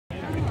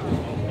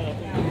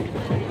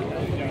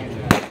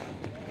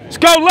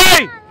go,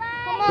 Lay.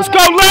 Let's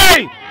go,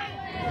 Lay.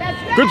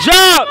 Good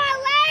job.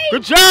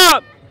 Good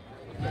job.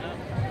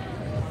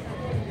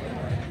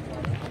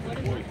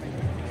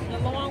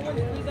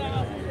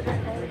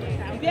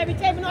 You ever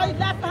taping all these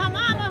laps for her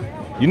mama?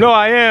 You know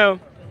I am.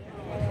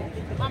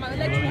 Mama,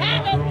 let you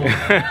have it.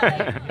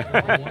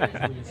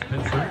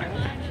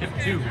 Hip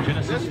 2,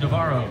 Genesis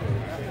Navarro.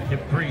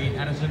 Hip 3,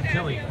 Addison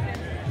Tilley.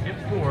 Hip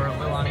 4,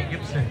 Leilani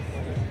Gibson.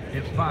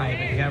 Hip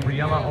 5,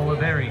 Gabriela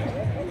Oliveri.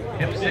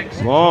 Hip 6,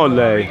 Come on,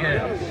 Lay.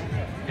 Rodriguez.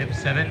 Hip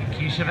 7,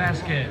 Keisha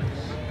Vasquez.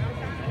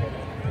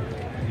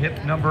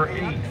 Hip number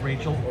 8,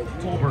 Rachel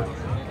Tolbert.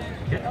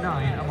 Hip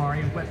 9,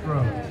 Amari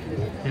Wetro.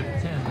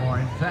 Hip 10,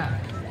 Lauren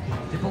Fack.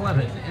 Hip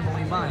 11,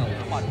 Emily Miles.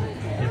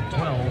 Hip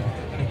 12,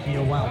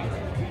 Nakia Wilder.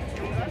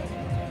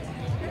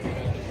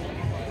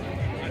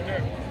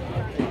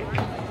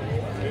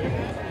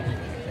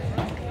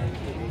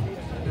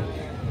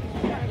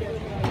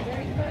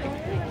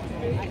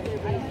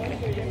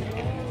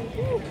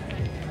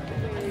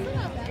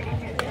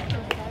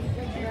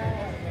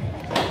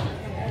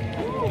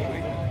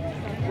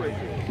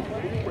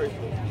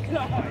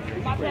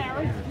 My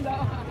parents,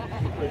 no.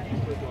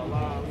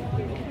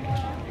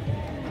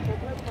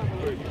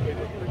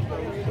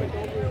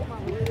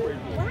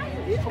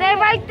 Stay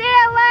right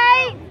there,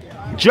 Lay.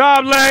 Good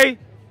job, Lay.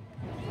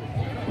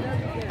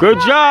 Good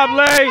job, Lay. Good job,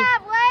 Lay.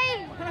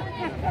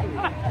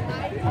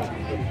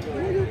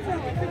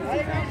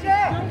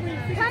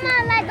 Come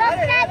on, Lay. Go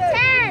for that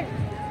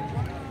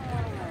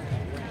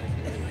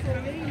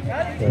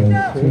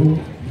 10.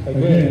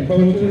 Again,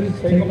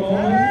 coaches, take a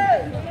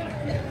moment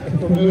and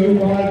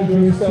familiarize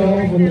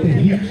yourselves with the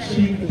heat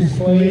sheet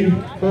display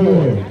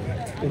board.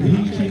 The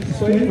heat sheet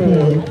display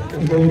board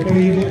is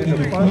located in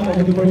the front of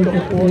the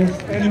breakup course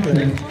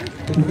entrance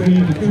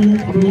between the two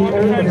blue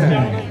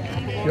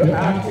overhangs. Your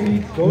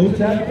athletes go to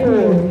that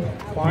board,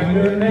 find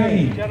their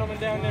name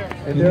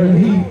and their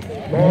heat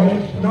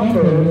large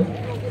number.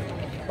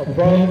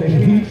 Above the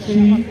heat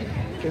sheet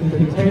is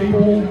the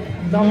table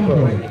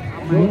number.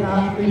 Your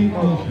athlete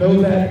must know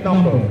that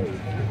number.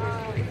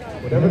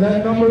 Whatever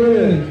that number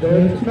is,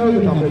 there to know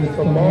the number. It's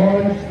a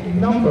large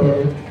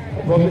number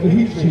above the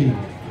heat sheet.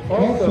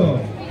 Also,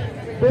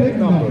 big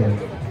number.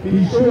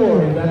 Be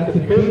sure that the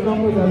big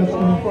number that is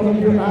in front of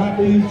your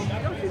athlete's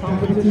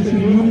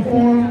competition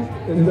uniform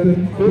is the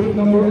big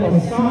number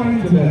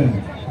assigned to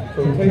them.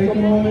 So take a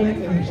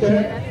moment and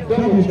check,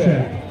 double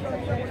check.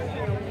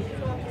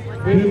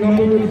 Big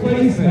number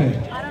replacement.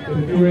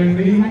 If you're in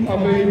need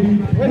of a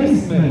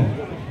replacement,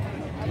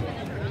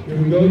 you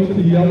can go to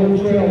the yellow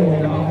trail on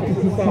the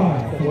opposite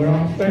side from where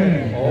I'm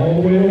standing,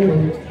 all the way over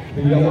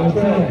the yellow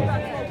trail.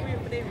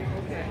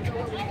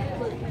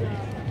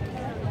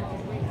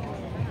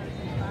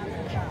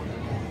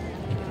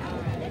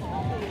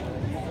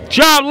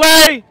 Job,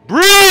 Lay.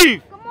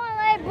 Breathe. Come on,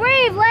 Lay.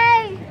 Breathe,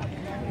 Lay.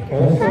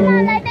 Also, Come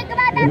on, Lay. Think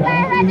about that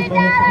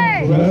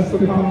 $500. the rest of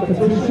the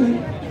competition,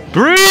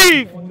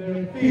 Breathe. on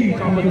their feet,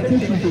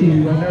 competition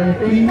shoes on their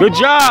feet. Good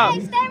job.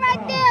 Lay, stay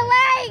right there,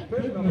 Lay.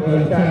 Number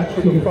attached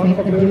to the front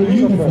of their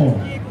uniform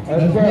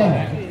as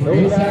well.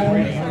 No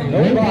bag,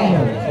 no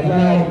bottle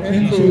allowed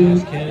into the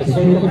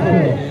circle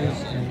court.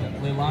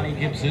 Leilani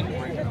Gibson.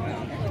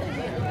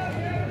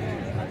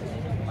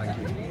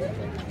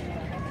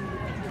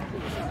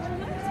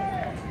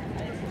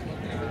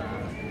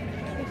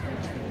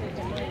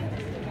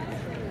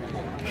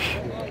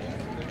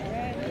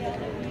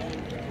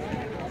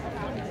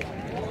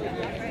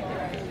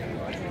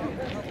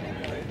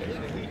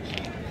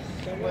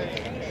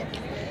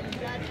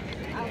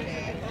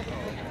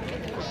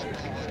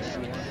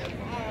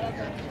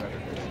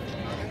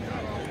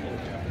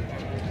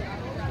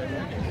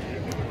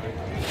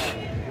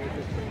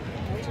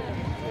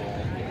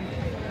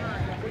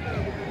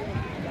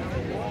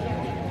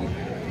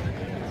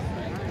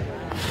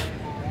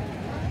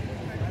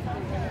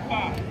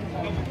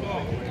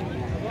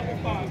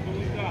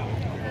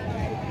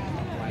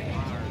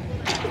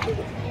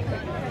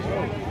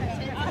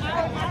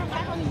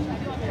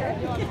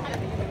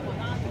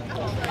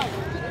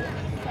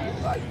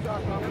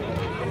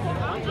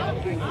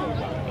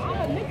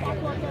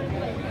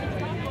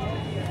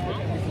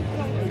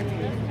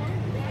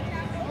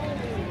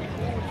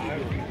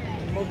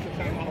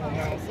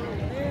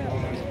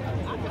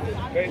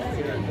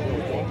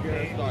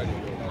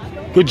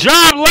 Good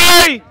job,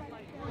 Lay.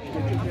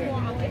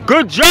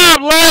 Good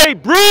job, Lay.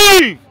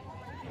 Breathe.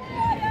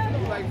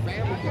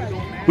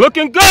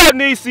 Looking good,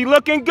 Niecy.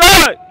 Looking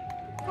good.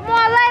 Come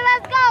on, Lay.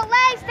 Let's go.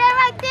 Lay, stay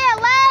right there,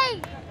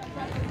 Lay.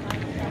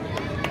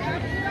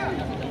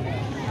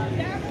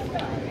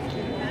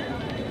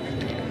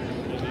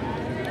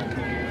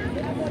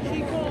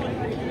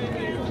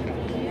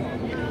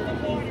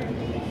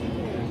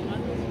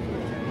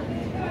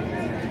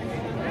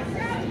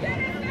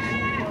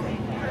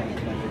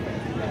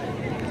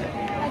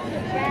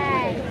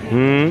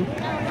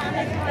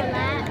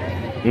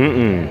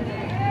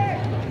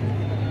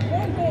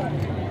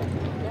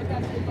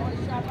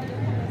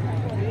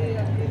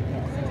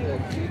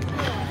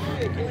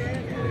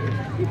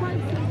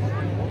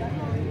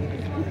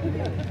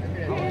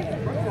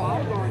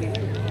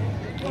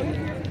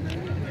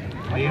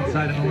 On the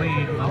inside of the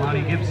lead,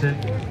 Leilani Gibson.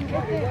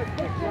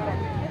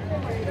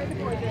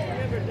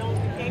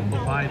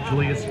 By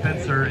Julia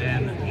Spencer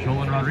and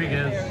Jolyn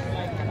Rodriguez.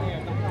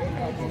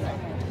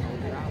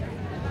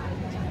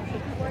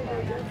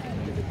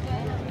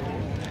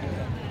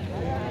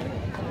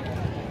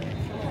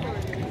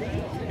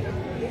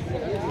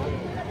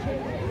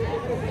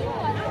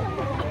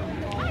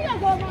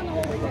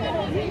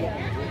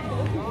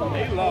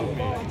 They love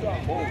me.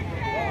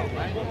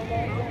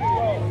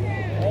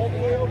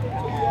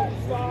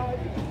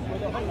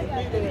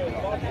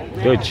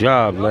 Good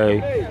job,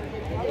 Lay.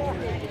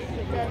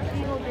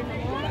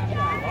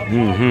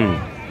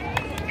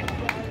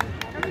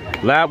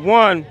 Lap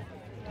 1.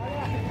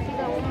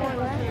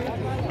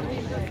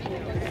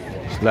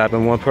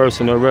 Slapping one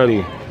person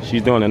already.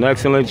 She's doing an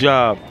excellent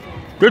job.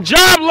 Good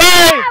job,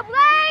 Lay!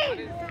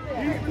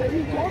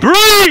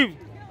 Breathe!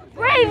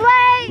 Breathe,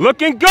 Lay!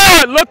 Looking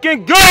good,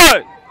 looking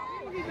good!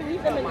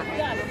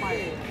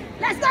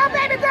 Let's go,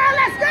 baby girl,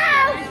 let's go!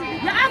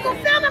 Your uncle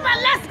filming, but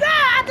let's go!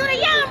 I'll do the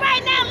yelling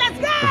right now, let's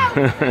go!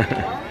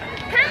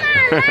 Come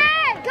on,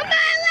 Lay! Come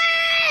on, Lay!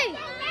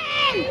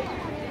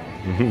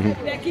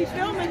 That keeps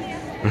filming.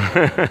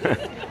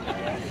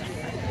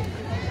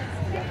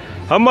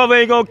 Her mother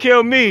ain't gonna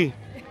kill me.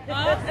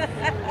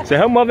 Say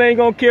her mother ain't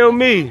gonna kill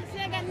me. She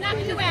ain't gonna knock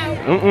you out.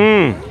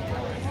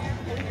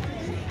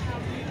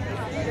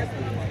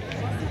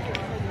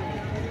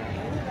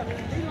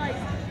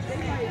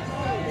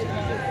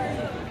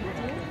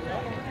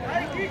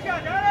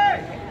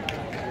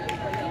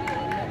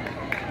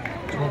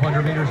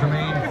 Meters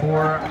remain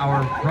for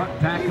our front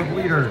pack of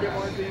leaders.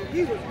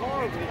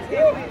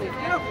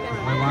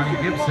 Leilani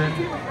Gibson.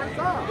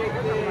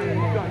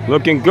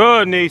 Looking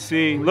good,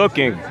 Nisi.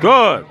 Looking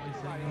good.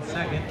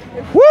 Second.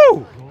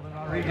 Woo! Jolyn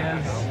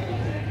Rodriguez.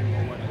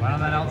 Right on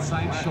that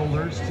outside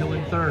shoulder, still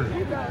in third.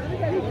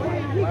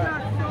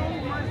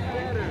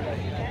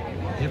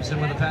 Gibson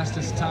with the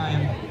fastest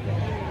time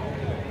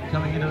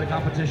coming into the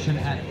competition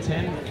at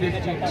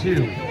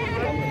 10:52.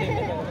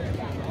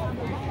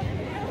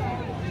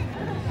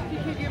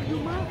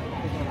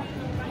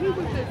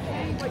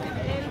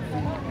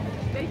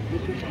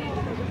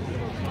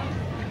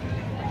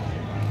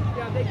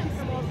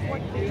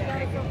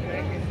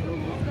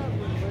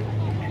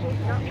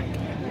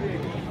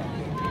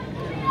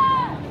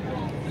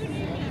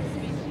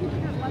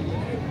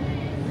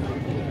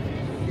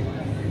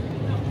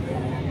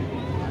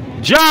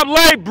 Job,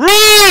 Lay.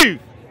 Breathe!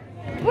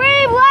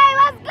 Breathe, Lay!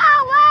 Let's go,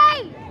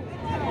 Lay!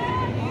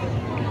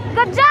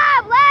 Good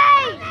job,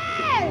 Lay!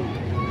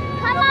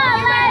 Come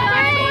on, Lay!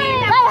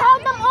 Lay,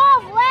 hold them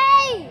off,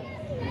 Lay!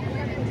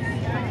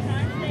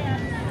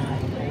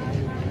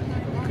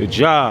 Good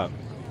job.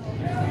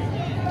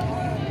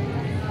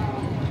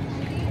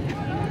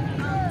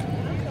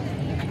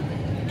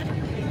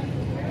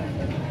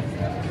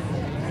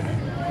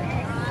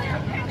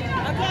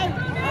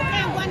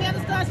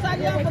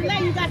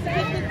 You got to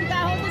get this, you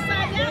got to hold this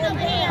side down over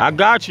here. I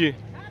got you.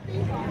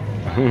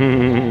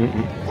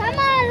 Come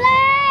on,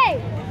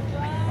 Lay!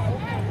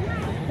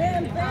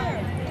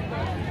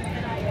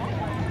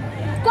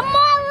 Come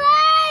on,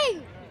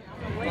 Lay!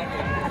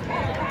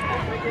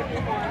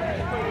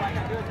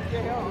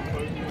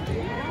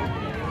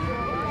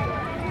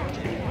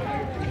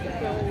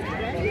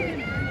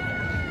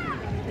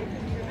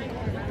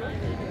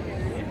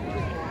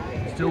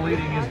 Still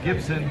leading is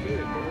Gibson.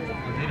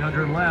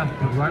 800 left,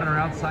 but right on her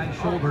outside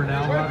shoulder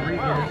now,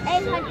 Rodriguez.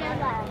 800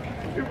 left.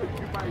 Come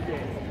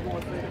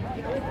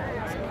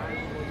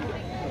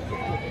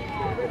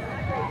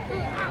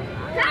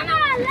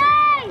on,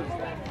 Lay!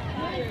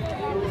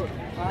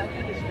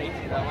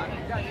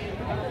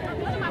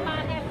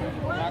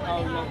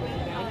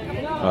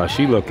 Oh,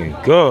 she looking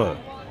good.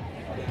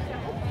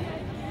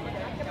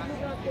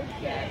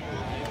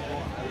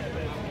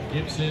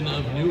 Gibson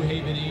of New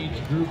Haven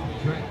Age Group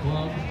Track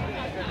Club.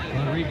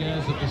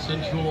 Rodriguez of the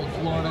Central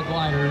Florida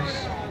Gliders.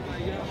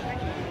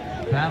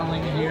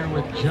 Battling here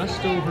with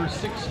just over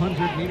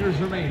 600 meters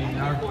remaining in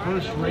our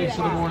first race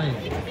of the morning.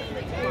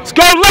 Let's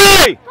go,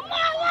 Lay! Come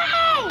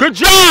on, Lay! Good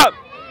job!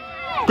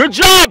 Good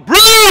job!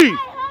 Breathe!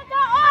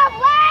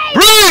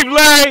 Breathe,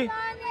 Lay!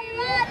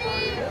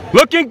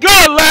 Looking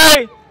good,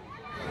 Lay!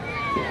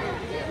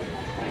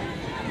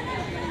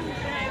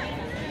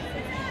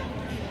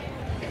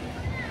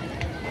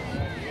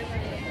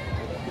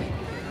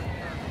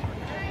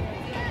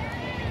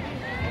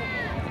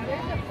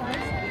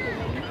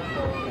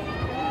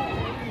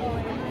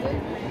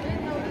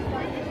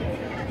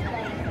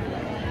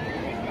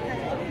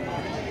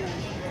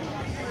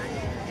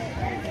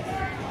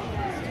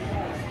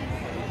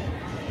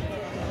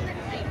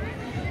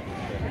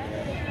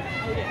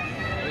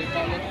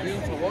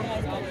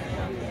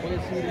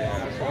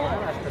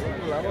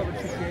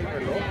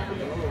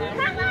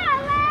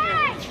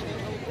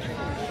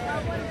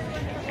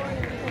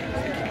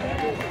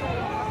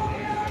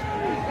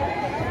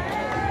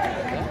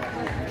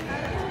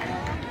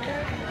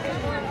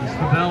 It's the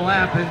bell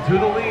lap into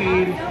the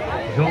lead.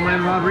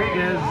 Jolyn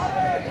Rodriguez.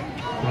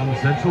 from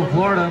Central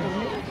Florida.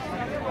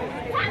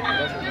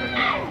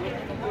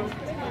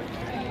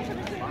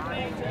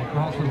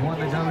 Cross with one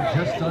to go,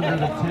 just under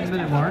the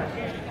 10-minute mark.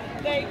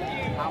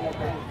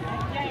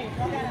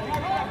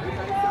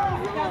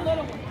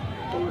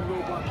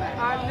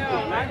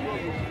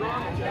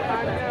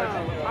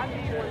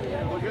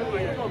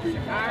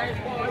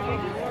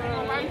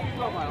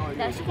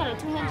 Now she got a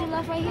 200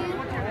 left right here.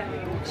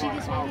 She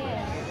gets right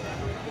here.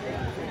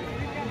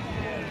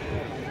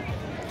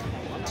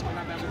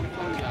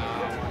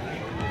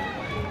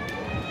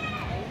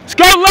 Let's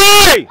go,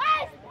 Lay!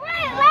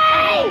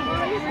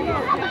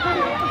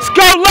 Let's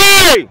go,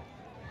 Lay!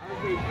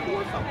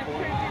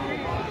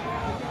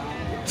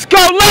 Let's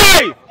go,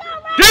 Lay!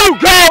 Do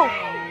go!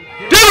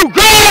 Do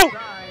go!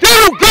 Do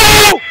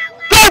go!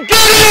 Go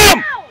get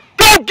him!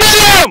 Go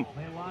get him!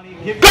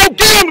 Go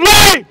get him,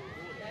 Lay!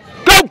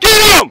 Go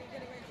get him!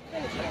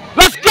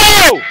 Let's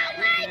go!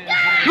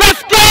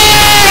 Let's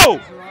go!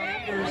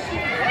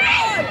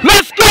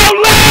 Let's go,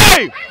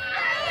 Lay!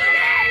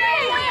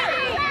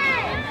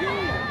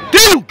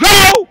 Do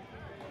go!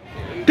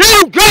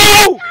 Do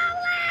go!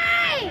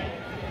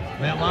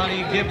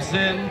 Leilani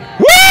Gibson.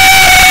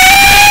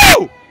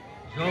 Woo!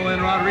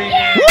 Jolyn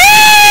Rodriguez.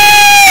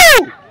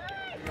 Woo!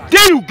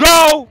 Do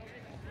go!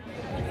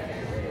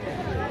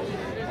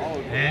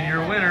 And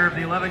your winner of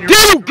the 11-year-old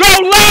Do go,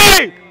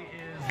 Lay! is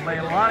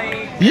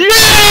Leilani.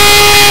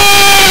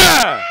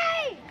 Yeah!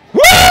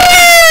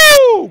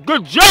 Woo!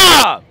 Good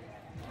job!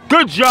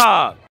 Good job!